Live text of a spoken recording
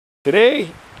Today,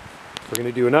 we're going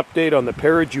to do an update on the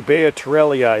Parajubaea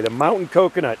torellii, the mountain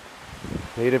coconut,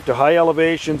 native to high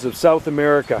elevations of South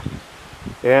America.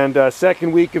 And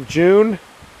second week of June,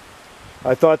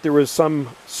 I thought there was some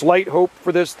slight hope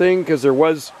for this thing because there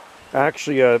was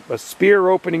actually a spear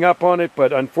opening up on it,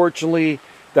 but unfortunately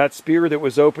that spear that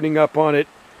was opening up on it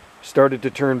started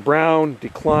to turn brown,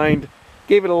 declined,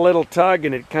 gave it a little tug,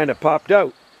 and it kind of popped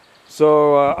out.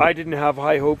 So I didn't have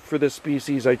high hope for this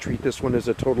species. I treat this one as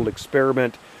a total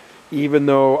experiment, even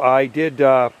though I did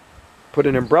put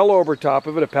an umbrella over top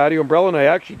of it, a patio umbrella, and I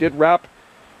actually did wrap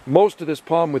most of this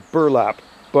palm with burlap,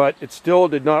 but it still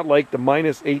did not like the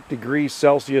 -8 degrees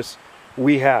Celsius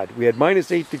we had. We had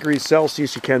 -8 degrees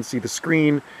Celsius. You can't see the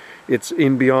screen. It's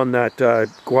in beyond that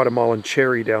Guatemalan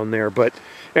cherry down there. But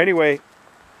anyway,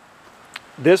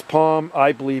 this palm,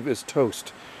 I believe, is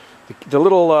toast. The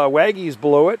little waggies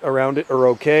below it, around it, are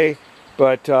okay,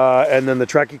 but and then the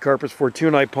Trachycarpus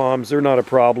fortunei palms, they're not a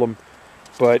problem.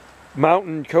 But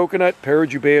mountain coconut,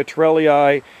 Parajubaea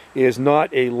torellii, is not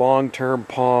a long-term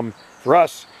palm for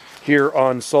us here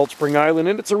on Salt Spring Island,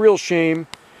 and it's a real shame.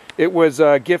 It was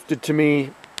gifted to me,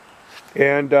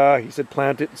 and he said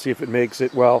plant it and see if it makes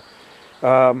it. Well,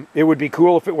 it would be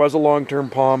cool if it was a long-term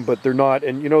palm, but they're not,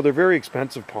 and you know, they're very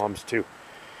expensive palms too.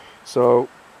 So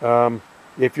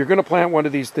if you're going to plant one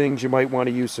of these things, you might want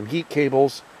to use some heat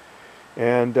cables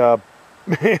and, I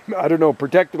don't know,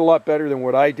 protect it a lot better than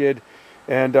what I did.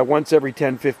 And once every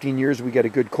 10-15 years, we get a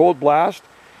good cold blast.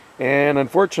 And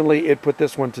unfortunately, it put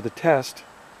this one to the test,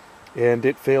 and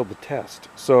it failed the test.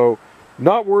 So,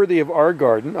 not worthy of our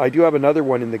garden. I do have another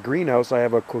one in the greenhouse. I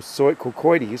have a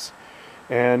cocoides.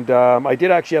 And I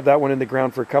did actually have that one in the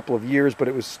ground for a couple of years, but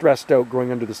it was stressed out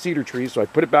growing under the cedar trees. So I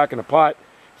put it back in a pot.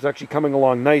 It's actually coming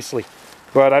along nicely.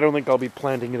 But I don't think I'll be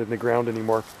planting it in the ground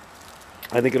anymore.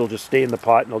 I think it'll just stay in the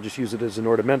pot, and I'll just use it as an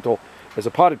ornamental, as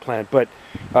a potted plant. But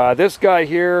this guy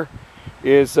here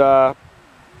is,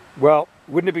 well,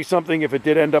 wouldn't it be something if it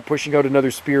did end up pushing out another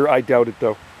spear? I doubt it,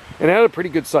 though. And it had a pretty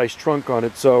good sized trunk on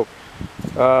it. So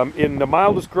in the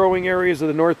mildest growing areas of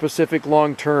the North Pacific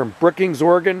long term, Brookings,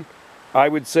 Oregon, I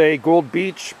would say Gold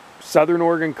Beach, Southern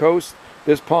Oregon coast,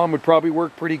 this palm would probably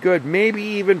work pretty good. Maybe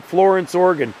even Florence,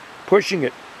 Oregon, pushing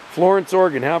it. Florence,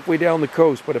 Oregon, halfway down the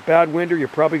coast, but a bad winter, you're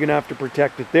probably going to have to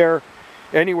protect it there.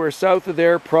 Anywhere south of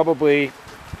there probably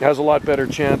has a lot better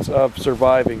chance of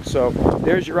surviving. So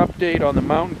there's your update on the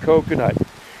mountain coconut.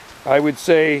 I would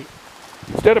say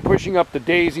instead of pushing up the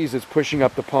daisies, it's pushing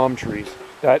up the palm trees.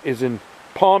 That is in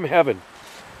palm heaven.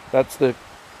 That's the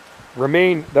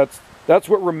that's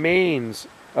what remains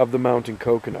of the mountain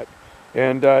coconut.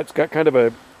 And it's got kind of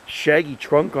a shaggy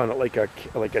trunk on it, like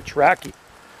a trachea.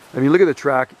 I mean, look at the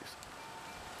tracheas.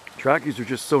 Tracheas are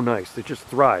just so nice. They just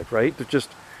thrive, right?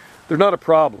 They're not a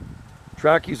problem.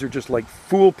 Tracheas are just like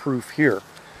foolproof here.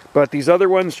 But these other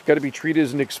ones got to be treated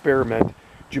as an experiment.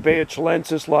 Jubaea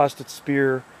chilensis lost its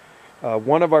spear.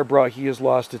 One of our brahias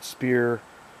lost its spear.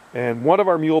 And one of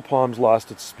our mule palms lost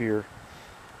its spear.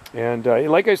 And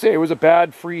like I say, it was a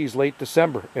bad freeze late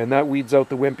December. And that weeds out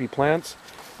the wimpy plants.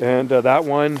 And that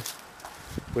one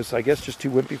was, I guess, just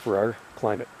too wimpy for our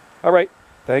climate. All right.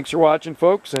 Thanks for watching,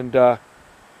 folks, and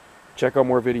check out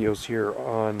more videos here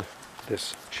on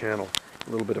this channel.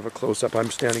 A little bit of a close-up. I'm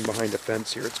standing behind a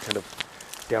fence here. It's kind of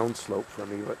downslope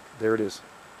from me, but there it is.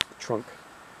 The trunk.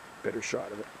 Better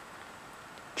shot of it.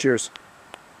 Cheers.